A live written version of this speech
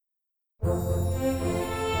Hey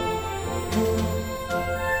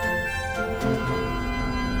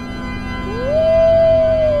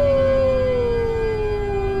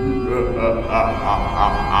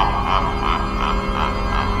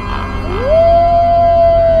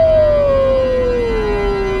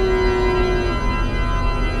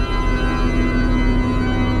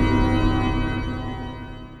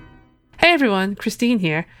everyone, Christine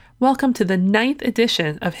here. Welcome to the 9th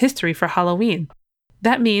edition of History for Halloween.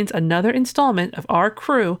 That means another installment of our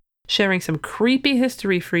crew sharing some creepy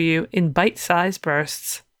history for you in bite-sized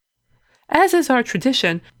bursts. As is our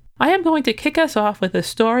tradition, I am going to kick us off with a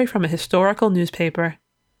story from a historical newspaper.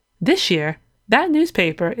 This year, that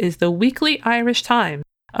newspaper is the Weekly Irish Times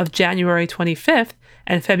of January 25th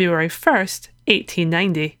and February 1st,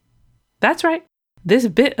 1890. That's right. This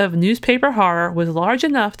bit of newspaper horror was large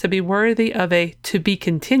enough to be worthy of a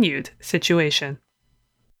to-be-continued situation.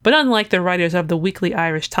 But unlike the writers of the Weekly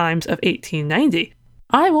Irish Times of 1890,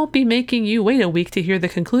 I won't be making you wait a week to hear the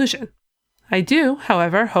conclusion. I do,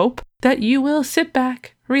 however, hope that you will sit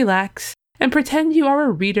back, relax, and pretend you are a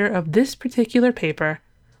reader of this particular paper,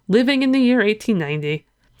 living in the year 1890,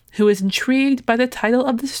 who is intrigued by the title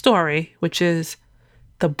of the story, which is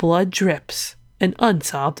The Blood Drips, an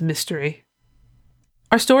Unsolved Mystery.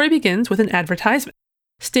 Our story begins with an advertisement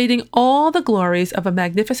stating all the glories of a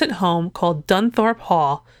magnificent home called Dunthorpe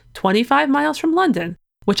Hall, 25 miles from London,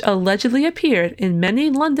 which allegedly appeared in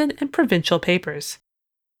many London and provincial papers.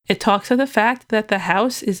 It talks of the fact that the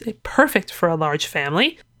house is perfect for a large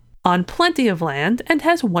family, on plenty of land, and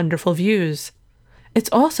has wonderful views.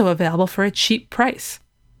 It's also available for a cheap price.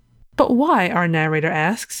 But why, our narrator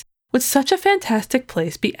asks, would such a fantastic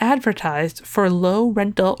place be advertised for low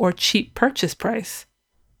rental or cheap purchase price?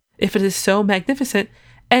 If it is so magnificent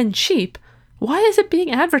and cheap, why is it being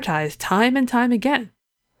advertised time and time again?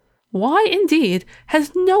 Why, indeed,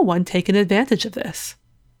 has no one taken advantage of this?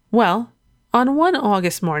 Well, on one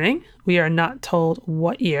August morning, we are not told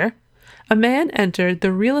what year, a man entered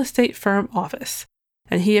the real estate firm office,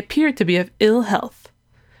 and he appeared to be of ill health.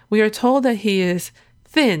 We are told that he is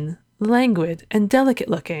thin, languid, and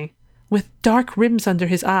delicate-looking, with dark rims under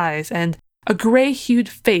his eyes and a gray-hued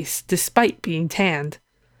face despite being tanned,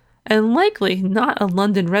 and likely not a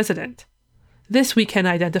London resident. This we can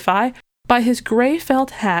identify by his gray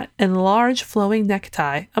felt hat and large flowing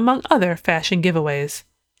necktie, among other fashion giveaways.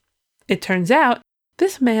 It turns out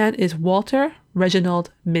this man is Walter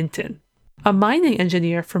Reginald Minton, a mining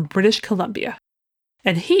engineer from British Columbia,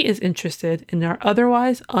 and he is interested in our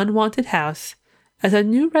otherwise unwanted house as a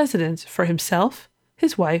new residence for himself,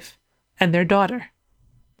 his wife, and their daughter.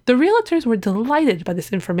 The realtors were delighted by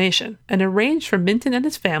this information and arranged for Minton and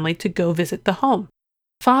his family to go visit the home.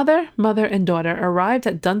 Father, mother, and daughter arrived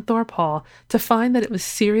at Dunthorpe Hall to find that it was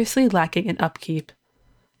seriously lacking in upkeep.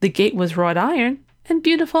 The gate was wrought iron and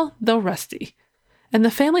beautiful, though rusty, and the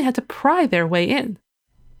family had to pry their way in.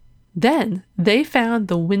 Then they found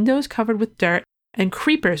the windows covered with dirt and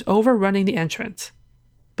creepers overrunning the entrance.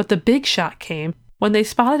 But the big shock came when they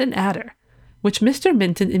spotted an adder, which Mr.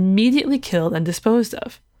 Minton immediately killed and disposed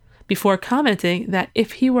of, before commenting that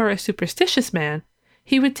if he were a superstitious man,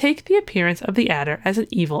 he would take the appearance of the adder as an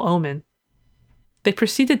evil omen. They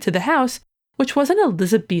proceeded to the house, which was an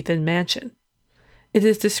Elizabethan mansion. It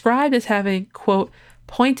is described as having, quote,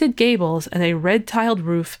 pointed gables and a red-tiled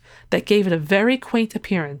roof that gave it a very quaint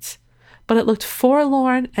appearance, but it looked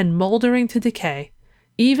forlorn and moldering to decay,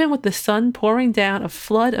 even with the sun pouring down a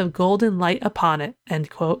flood of golden light upon it, end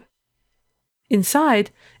quote.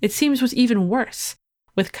 Inside, it seems was even worse,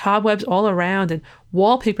 with cobwebs all around and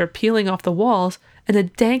wallpaper peeling off the walls and a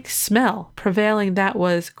dank smell prevailing that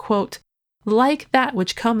was, quote, like that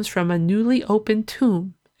which comes from a newly opened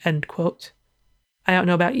tomb, end quote. I don't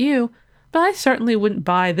know about you, but I certainly wouldn't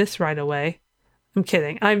buy this right away. I'm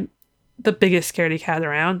kidding. I'm the biggest scaredy cat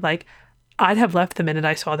around. I'd have left the minute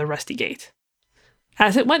I saw the rusty gate.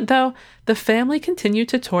 As it went, though, the family continued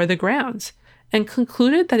to tour the grounds and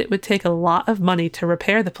concluded that it would take a lot of money to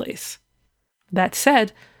repair the place. That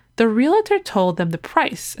said, the realtor told them the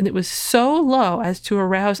price, and it was so low as to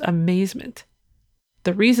arouse amazement.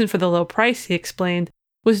 The reason for the low price, he explained,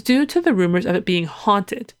 was due to the rumors of it being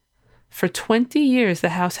haunted. For 20 years the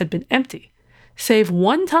house had been empty, save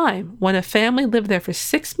one time when a family lived there for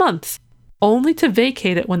 6 months, only to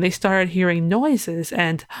vacate it when they started hearing noises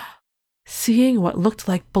and seeing what looked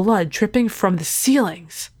like blood dripping from the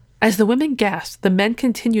ceilings. As the women gasped, the men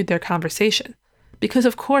continued their conversation, because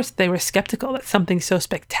of course they were skeptical that something so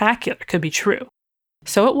spectacular could be true.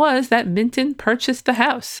 So it was that Minton purchased the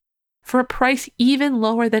house for a price even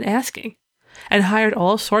lower than asking, and hired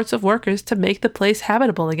all sorts of workers to make the place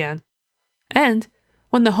habitable again. And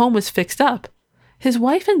When the home was fixed up, his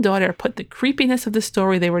wife and daughter put the creepiness of the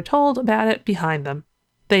story they were told about it behind them.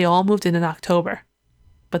 They all moved in October.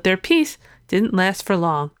 But their peace didn't last for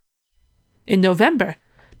long. In November,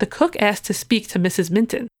 the cook asked to speak to Mrs.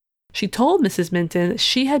 Minton. She told Mrs. Minton that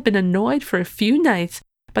she had been annoyed for a few nights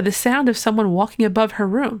by the sound of someone walking above her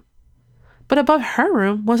room. But above her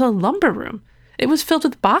room was a lumber room. It was filled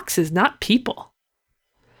with boxes, not people.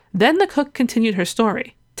 Then the cook continued her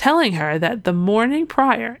story, telling her that the morning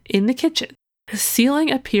prior, in the kitchen, the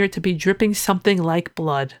ceiling appeared to be dripping something like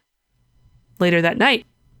blood. Later that night,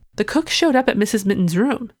 the cook showed up at Mrs. Minton's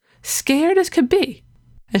room, scared as could be,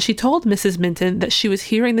 and she told Mrs. Minton that she was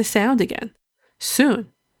hearing the sound again.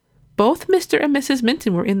 Soon, both Mr. and Mrs.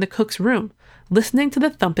 Minton were in the cook's room, listening to the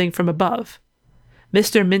thumping from above.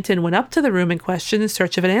 Mr. Minton went up to the room in question in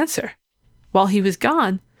search of an answer. While he was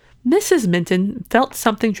gone, Mrs. Minton felt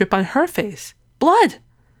something drip on her face. Blood!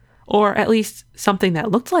 Or at least something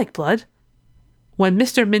that looked like blood. When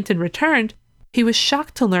Mr. Minton returned, he was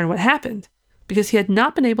shocked to learn what happened, because he had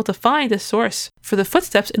not been able to find a source for the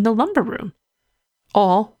footsteps in the lumber room.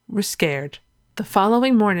 All were scared. The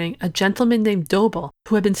following morning, a gentleman named Doble,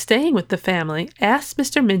 who had been staying with the family, asked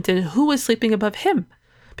Mr. Minton who was sleeping above him,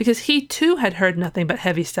 because he too had heard nothing but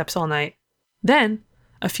heavy steps all night. Then,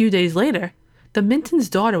 a few days later, the Minton's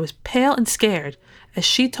daughter was pale and scared as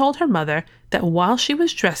she told her mother that while she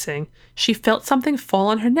was dressing, she felt something fall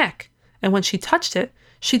on her neck, and when she touched it,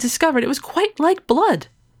 she discovered it was quite like blood.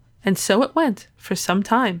 And so it went for some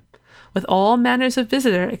time, with all manners of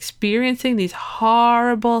visitor experiencing these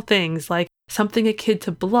horrible things like something akin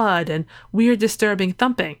to blood and weird disturbing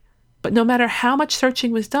thumping. But no matter how much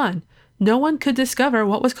searching was done, no one could discover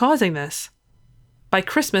what was causing this. By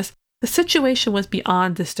Christmas, the situation was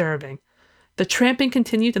beyond disturbing. The tramping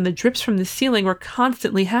continued and the drips from the ceiling were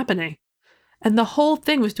constantly happening. And the whole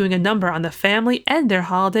thing was doing a number on the family and their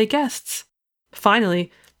holiday guests.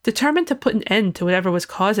 Finally, determined to put an end to whatever was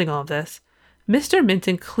causing all this, Mr.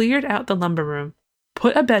 Minton cleared out the lumber room,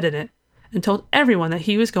 put a bed in it, and told everyone that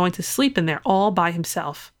he was going to sleep in there all by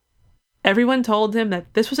himself. Everyone told him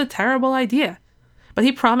that this was a terrible idea, but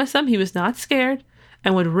he promised them he was not scared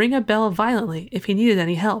and would ring a bell violently if he needed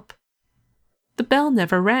any help. The bell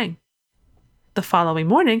never rang. The following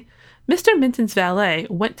morning, Mr. Minton's valet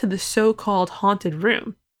went to the so-called haunted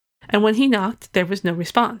room, and when he knocked, there was no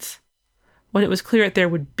response. When it was clear that there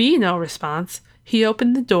would be no response, he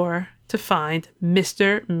opened the door to find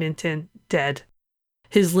Mr. Minton dead.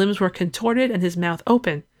 His limbs were contorted and his mouth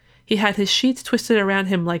open. He had his sheets twisted around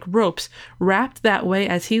him like ropes, wrapped that way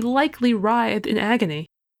as he likely writhed in agony.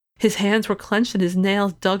 His hands were clenched and his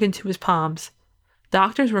nails dug into his palms.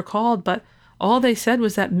 Doctors were called, but all they said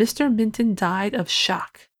was that Mr. Minton died of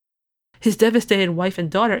shock. His devastated wife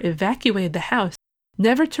and daughter evacuated the house,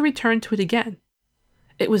 never to return to it again.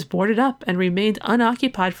 It was boarded up and remained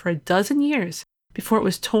unoccupied for 12 years before it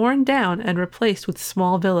was torn down and replaced with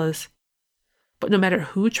small villas. But no matter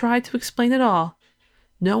who tried to explain it all,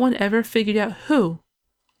 no one ever figured out who,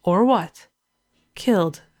 or what,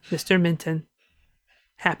 killed Mr. Minton.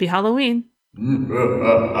 Happy Halloween!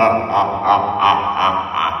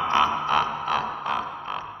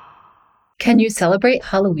 Can you celebrate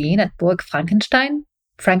Halloween at Burg Frankenstein?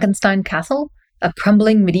 Frankenstein Castle? A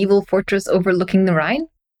crumbling medieval fortress overlooking the Rhine?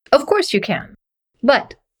 Of course you can.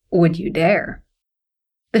 But would you dare?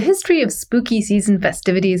 The history of spooky season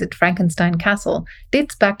festivities at Frankenstein Castle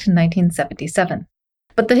dates back to 1977.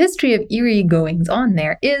 But the history of eerie goings-on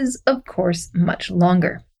there is, of course, much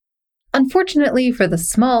longer. Unfortunately for the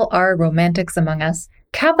small R romantics among us,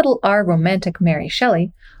 capital R romantic Mary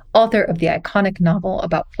Shelley, author of the iconic novel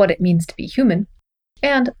about what it means to be human,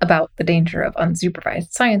 and about the danger of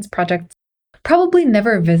unsupervised science projects, probably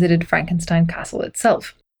never visited Frankenstein Castle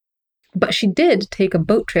itself. But she did take a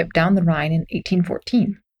boat trip down the Rhine in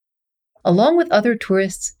 1814. Along with other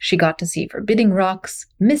tourists, she got to see forbidding rocks,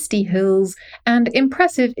 misty hills, and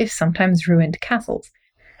impressive if sometimes ruined castles,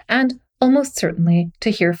 and almost certainly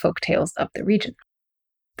to hear folk tales of the region.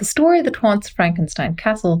 The story that haunts Frankenstein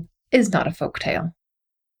Castle is not a folk tale.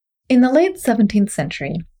 In the late 17th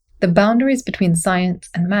century, the boundaries between science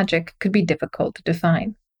and magic could be difficult to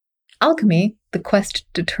define. Alchemy, the quest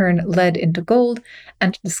to turn lead into gold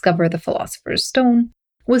and to discover the philosopher's stone,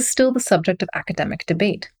 was still the subject of academic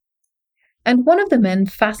debate. And one of the men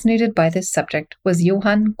fascinated by this subject was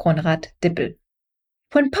Johann Conrad Dippel.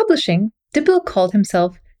 When publishing, Dippel called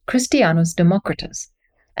himself Christianus Democritus,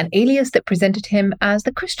 an alias that presented him as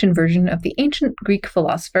the Christian version of the ancient Greek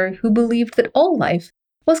philosopher who believed that all life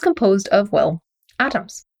was composed of, well,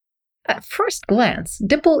 atoms. At first glance,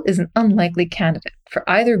 Dippel is an unlikely candidate for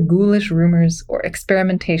either ghoulish rumors or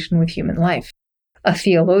experimentation with human life. A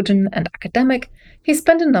theologian and academic, he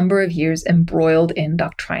spent a number of years embroiled in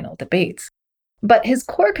doctrinal debates. But his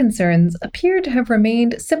core concerns appear to have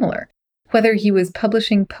remained similar, whether he was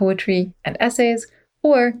publishing poetry and essays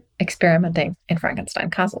or experimenting in Frankenstein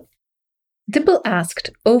Castle. Dipple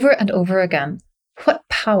asked over and over again, what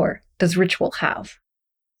power does ritual have?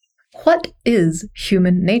 What is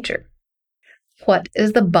human nature? What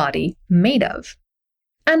is the body made of?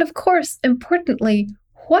 And of course, importantly,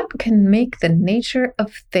 what can make the nature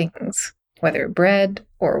of things, whether bread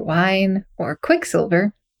or wine or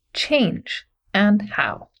quicksilver, change, and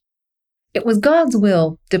how? It was God's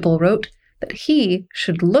will, Dipple wrote, that he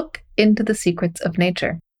should look into the secrets of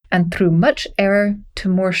nature, and through much error to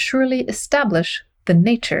more surely establish the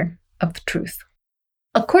nature of the truth.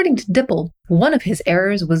 According to Dipple, one of his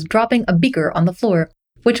errors was dropping a beaker on the floor,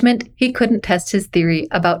 which meant he couldn't test his theory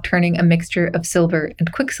about turning a mixture of silver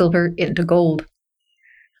and quicksilver into gold.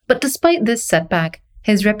 But despite this setback,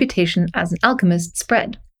 his reputation as an alchemist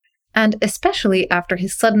spread, and especially after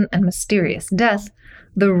his sudden and mysterious death,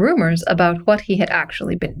 the rumors about what he had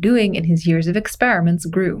actually been doing in his years of experiments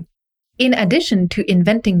grew. In addition to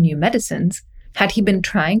inventing new medicines, had he been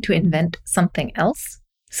trying to invent something else?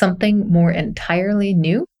 Something more entirely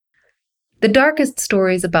new? The darkest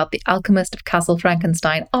stories about the alchemist of Castle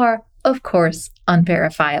Frankenstein are, of course,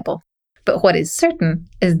 unverifiable. But what is certain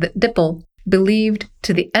is that Dipple believed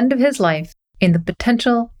to the end of his life in the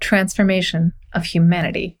potential transformation of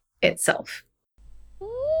humanity itself.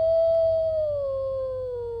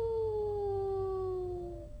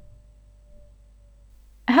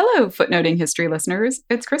 Hello, Footnoting History listeners.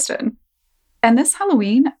 It's Kristen. And this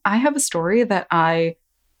Halloween, I have a story that I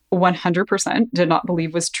 100% did not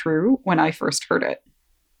believe was true when I first heard it.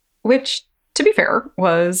 Which, to be fair,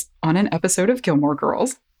 was on an episode of Gilmore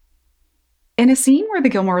Girls. In a scene where the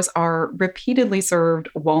Gilmores are repeatedly served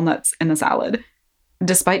walnuts in the salad,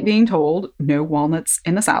 despite being told no walnuts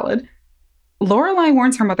in the salad, Lorelai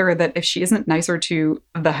warns her mother that if she isn't nicer to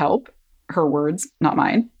the help, her words, not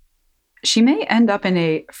mine, she may end up in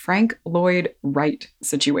a Frank Lloyd Wright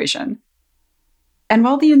situation. And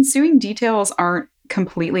while the ensuing details aren't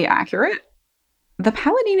completely accurate, the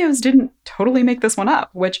Palladinos didn't totally make this one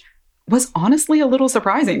up, which was honestly a little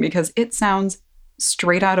surprising because it sounds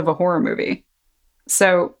straight out of a horror movie.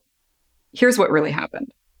 So here's what really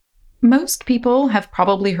happened. Most people have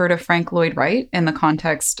probably heard of Frank Lloyd Wright in the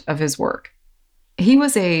context of his work. He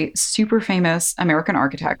was a super famous American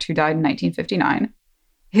architect who died in 1959.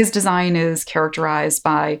 His design is characterized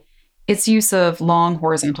by its use of long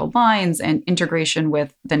horizontal lines and integration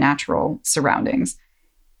with the natural surroundings.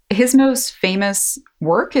 His most famous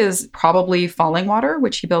work is probably Fallingwater,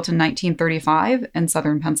 which he built in 1935 in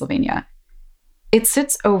southern Pennsylvania. It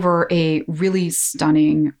sits over a really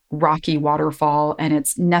stunning rocky waterfall, and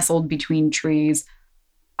it's nestled between trees.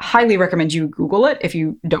 Highly recommend you Google it if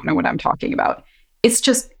you don't know what I'm talking about. It's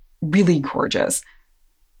just really gorgeous.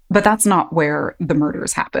 But that's not where the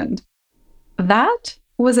murders happened. That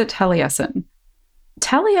was at Taliesin.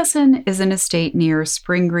 Taliesin is an estate near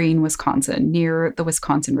Spring Green, Wisconsin, near the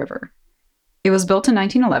Wisconsin River. It was built in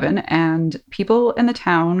 1911, and people in the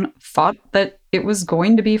town thought that it was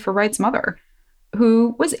going to be for Wright's mother,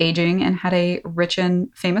 who was aging and had a rich and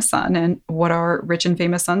famous son. And what are rich and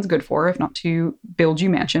famous sons good for if not to build you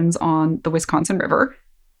mansions on the Wisconsin River?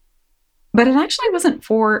 But it actually wasn't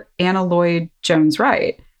for Anna Lloyd Jones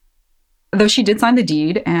Wright, though she did sign the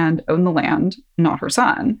deed and own the land, not her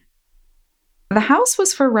son. The house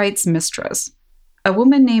was for Wright's mistress, a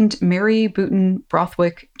woman named Mary Booton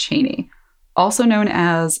Brothwick Cheney, also known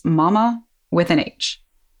as Mama with an H.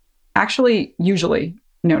 Actually, usually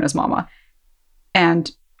known as Mama. And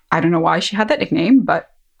I don't know why she had that nickname,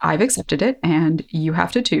 but I've accepted it, and you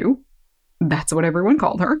have to too. That's what everyone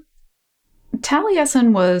called her.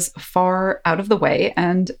 Taliesin was far out of the way,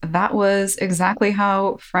 and that was exactly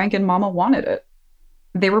how Frank and Mama wanted it.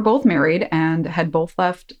 They were both married and had both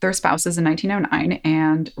left their spouses in 1909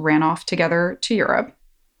 and ran off together to Europe.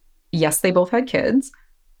 Yes, they both had kids.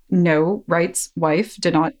 No, Wright's wife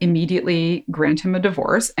did not immediately grant him a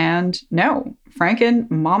divorce, and no, Frank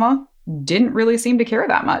and Mama didn't really seem to care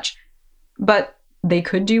that much. But they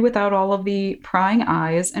could do without all of the prying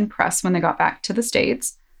eyes and press when they got back to the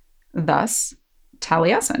States. Thus,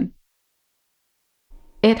 Taliesin.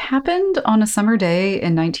 It happened on a summer day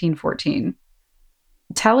in 1914.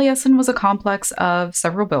 Taliesin was a complex of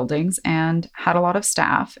several buildings and had a lot of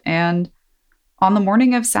staff, and on the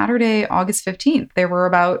morning of Saturday, August 15th, there were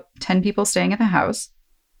about 10 people staying at the house.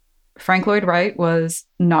 Frank Lloyd Wright was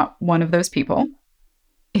not one of those people.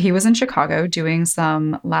 He was in Chicago doing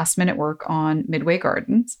some last-minute work on Midway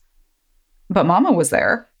Gardens. But Mama was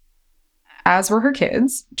there. as were her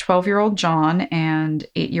kids, 12-year-old John and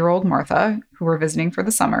 8-year-old Martha, who were visiting for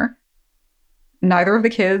the summer. Neither of the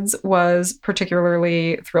kids was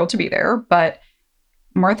particularly thrilled to be there, but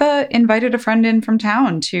Martha invited a friend in from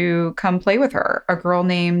town to come play with her, a girl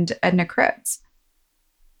named Edna Kritz.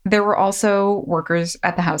 There were also workers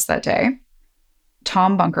at the house that day.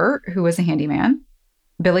 Tom Bunker, who was a handyman,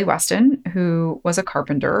 Billy Weston, who was a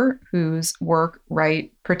carpenter whose work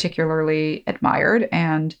Wright particularly admired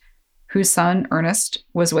and whose son Ernest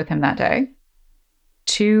was with him that day,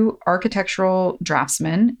 2 architectural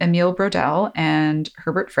draftsmen, Emile Brodel and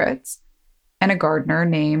Herbert Fritz, and a gardener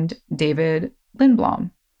named David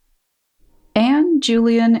Lindblom, and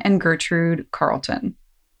Julian and Gertrude Carlton.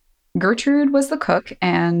 Gertrude was the cook,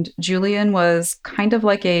 and Julian was kind of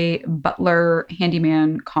like a butler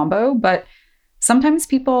handyman combo, but sometimes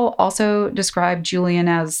people also describe Julian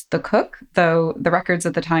as the cook, though the records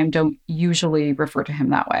at the time don't usually refer to him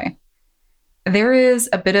that way. There is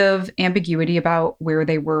a bit of ambiguity about where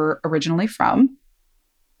they were originally from.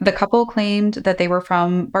 The couple claimed that they were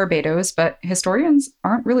from Barbados, but historians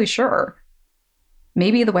aren't really sure.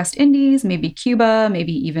 Maybe the West Indies, maybe Cuba,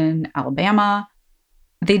 maybe even Alabama.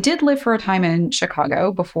 They did live for a time in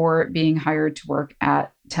Chicago before being hired to work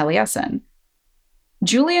at Taliesin.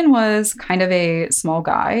 Julian was kind of a small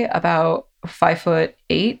guy, about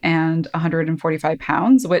 5'8" and 145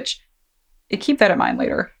 pounds, which keep that in mind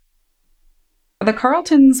later. The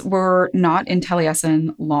Carltons were not in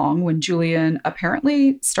Taliesin long when Julian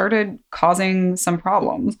apparently started causing some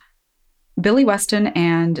problems. Billy Weston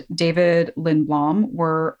and David Lindblom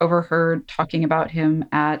were overheard talking about him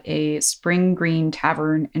at a Spring Green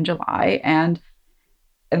Tavern in July, and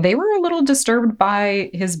they were a little disturbed by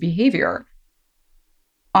his behavior.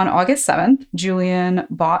 On August 7th, Julian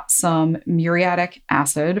bought some muriatic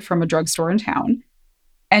acid from a drugstore in town.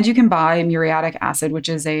 And you can buy muriatic acid, which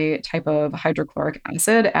is a type of hydrochloric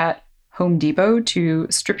acid, at Home Depot to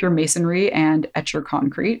strip your masonry and etch your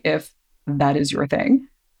concrete, if that is your thing.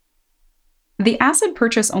 The acid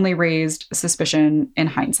purchase only raised suspicion in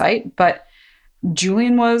hindsight, but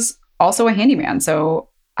Julian was also a handyman, so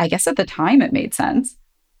I guess at the time it made sense.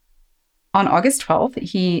 On August 12th,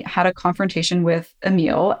 he had a confrontation with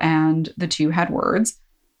Emile, and the two had words.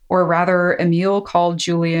 Or rather, Emile called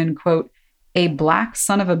Julian, quote, a black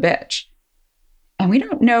son of a bitch. And we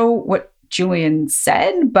don't know what Julian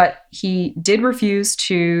said, but he did refuse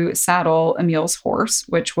to saddle Emile's horse,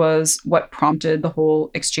 which was what prompted the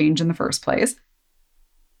whole exchange in the first place.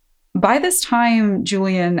 By this time,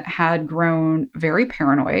 Julian had grown very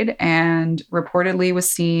paranoid and reportedly was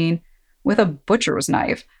seen with a butcher's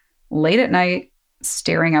knife late at night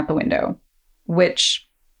staring out the window, which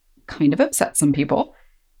kind of upset some people.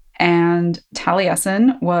 And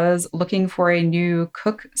Taliesin was looking for a new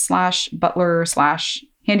cook / butler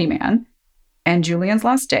 / handyman, and Julian's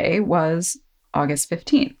last day was August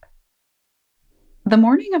 15th. The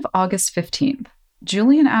morning of August 15th,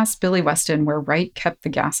 Julian asked Billy Weston where Wright kept the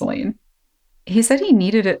gasoline. He said he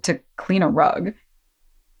needed it to clean a rug.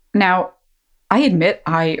 Now, I admit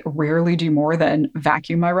I rarely do more than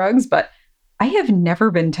vacuum my rugs, but I have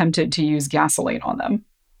never been tempted to use gasoline on them.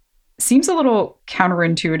 Seems a little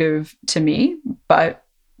counterintuitive to me, but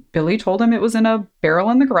Billy told him it was in a barrel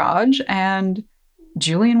in the garage, and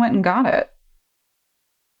Julian went and got it.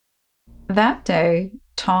 That day,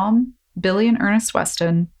 Tom, Billy and Ernest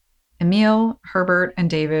Weston, Emile, Herbert, and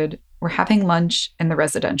David were having lunch in the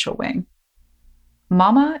residential wing.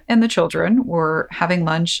 Mama and the children were having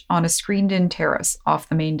lunch on a screened-in terrace off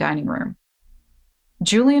the main dining room.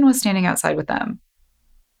 Julian was standing outside with them.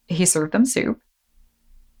 He served them soup,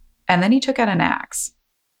 and then he took out an axe.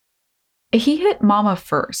 He hit Mama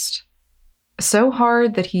first, so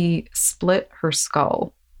hard that he split her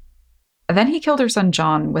skull. Then he killed her son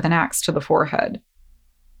John with an axe to the forehead.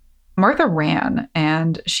 Martha ran,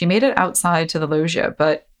 and she made it outside to the loggia,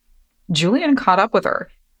 but Julian caught up with her,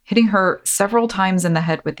 hitting her several times in the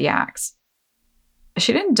head with the axe.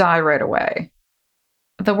 She didn't die right away.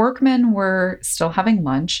 The workmen were still having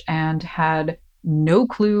lunch and had no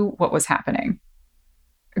clue what was happening.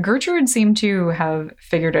 Gertrude seemed to have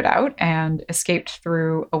figured it out and escaped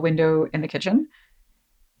through a window in the kitchen.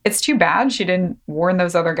 It's too bad she didn't warn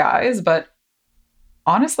those other guys, but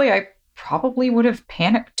honestly, I probably would have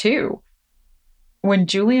panicked too. When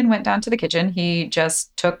Julian went down to the kitchen, he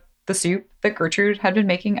just took the soup that Gertrude had been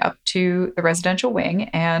making up to the residential wing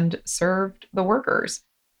and served the workers.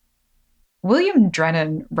 William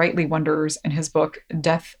Drennan rightly wonders in his book,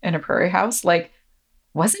 Death in a Prairie House,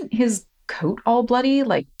 wasn't his coat all bloody?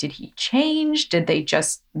 Did he change? Did they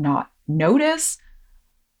just not notice?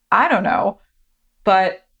 I don't know.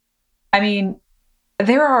 But,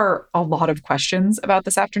 There are a lot of questions about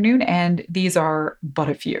this afternoon, and these are but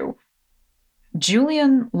a few.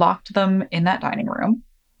 Julian locked them in that dining room,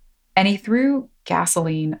 and he threw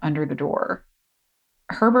gasoline under the door.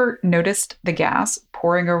 Herbert noticed the gas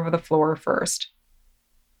pouring over the floor first,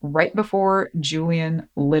 right before Julian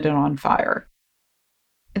lit it on fire.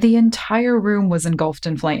 The entire room was engulfed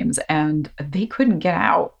in flames, and they couldn't get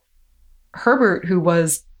out. Herbert, who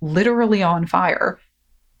was literally on fire,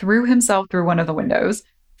 threw himself through one of the windows,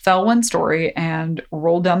 fell one story, and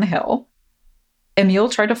rolled down the hill. Emil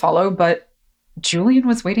tried to follow, but Julian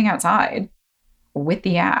was waiting outside with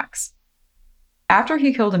the axe. After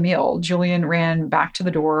he killed Emil, Julian ran back to the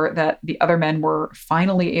door that the other men were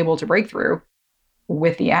finally able to break through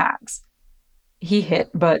with the axe. He hit,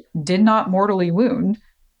 but did not mortally wound,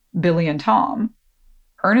 Billy and Tom.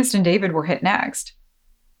 Ernest and David were hit next.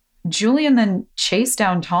 Julian then chased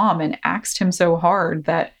down Tom and axed him so hard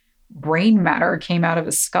that brain matter came out of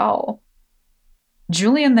his skull.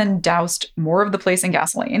 Julian then doused more of the place in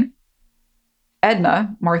gasoline.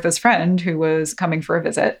 Edna, Martha's friend, who was coming for a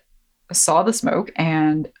visit, saw the smoke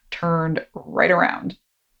and turned right around.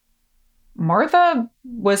 Martha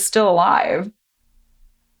was still alive.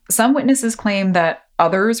 Some witnesses claim that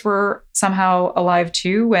others were somehow alive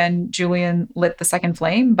too when Julian lit the second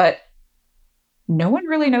flame, but no one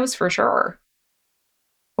really knows for sure.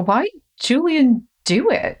 Why did Julian do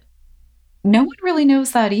it? No one really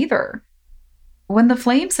knows that either. When the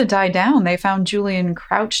flames had died down, they found Julian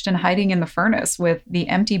crouched and hiding in the furnace with the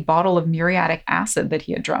empty bottle of muriatic acid that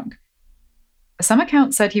he had drunk. Some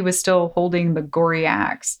accounts said he was still holding the gory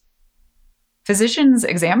axe. Physicians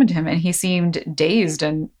examined him and he seemed dazed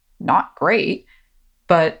and not great,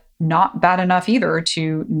 but not bad enough either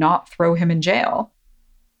to not throw him in jail.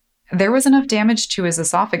 There was enough damage to his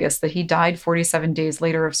esophagus that he died 47 days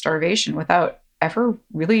later of starvation without ever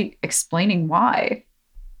really explaining why.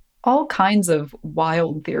 All kinds of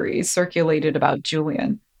wild theories circulated about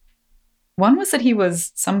Julian. One was that he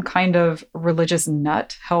was some kind of religious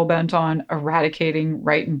nut hell-bent on eradicating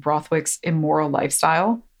Wright and Brothwick's immoral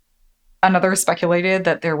lifestyle. Another speculated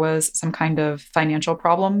that there was some kind of financial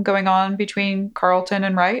problem going on between Carlton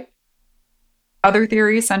and Wright. Other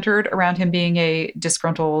theories centered around him being a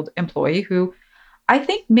disgruntled employee who I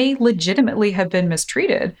think may legitimately have been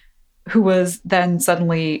mistreated, who was then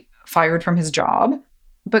suddenly fired from his job.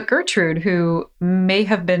 But Gertrude, who may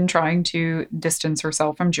have been trying to distance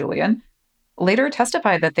herself from Julian, later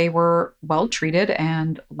testified that they were well treated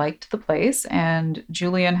and liked the place, and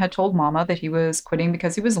Julian had told Mama that he was quitting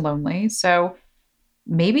because he was lonely, so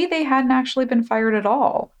maybe they hadn't actually been fired at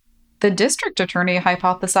all. The district attorney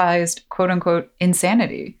hypothesized, quote-unquote,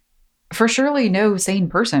 insanity. For surely no sane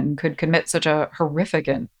person could commit such a horrific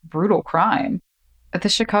and brutal crime. The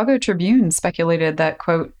Chicago Tribune speculated that,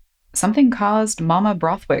 quote, something caused Mama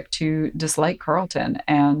Brothwick to dislike Carlton,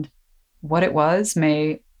 and what it was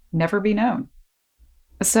may never be known.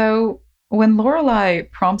 So, when Lorelei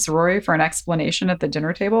prompts Rory for an explanation at the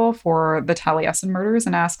dinner table for the Taliesin murders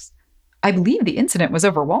and asks, I believe the incident was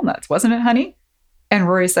over walnuts, wasn't it, honey? And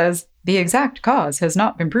Rory says, the exact cause has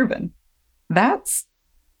not been proven. That's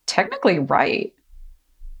technically right.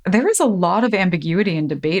 There is a lot of ambiguity and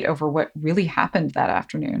debate over what really happened that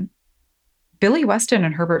afternoon. Billy Weston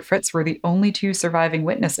and Herbert Fritz were the only two surviving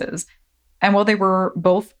witnesses, and while they were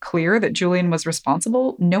both clear that Julian was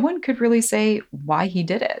responsible, no one could really say why he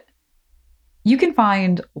did it. You can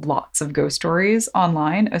find lots of ghost stories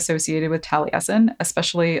online associated with Taliesin,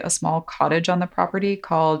 especially a small cottage on the property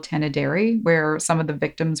called Tanaderi, where some of the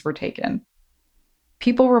victims were taken.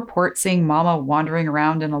 People report seeing Mama wandering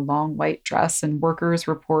around in a long white dress, and workers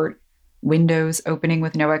report windows opening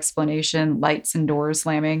with no explanation, lights and doors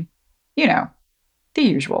slamming. You know, the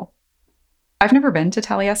usual. I've never been to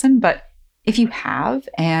Taliesin, but if you have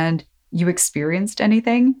and you experienced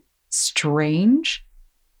anything strange,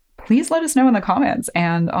 please let us know in the comments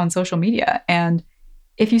and on social media. And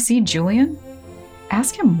if you see Julian,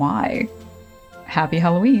 ask him why. Happy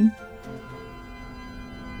Halloween.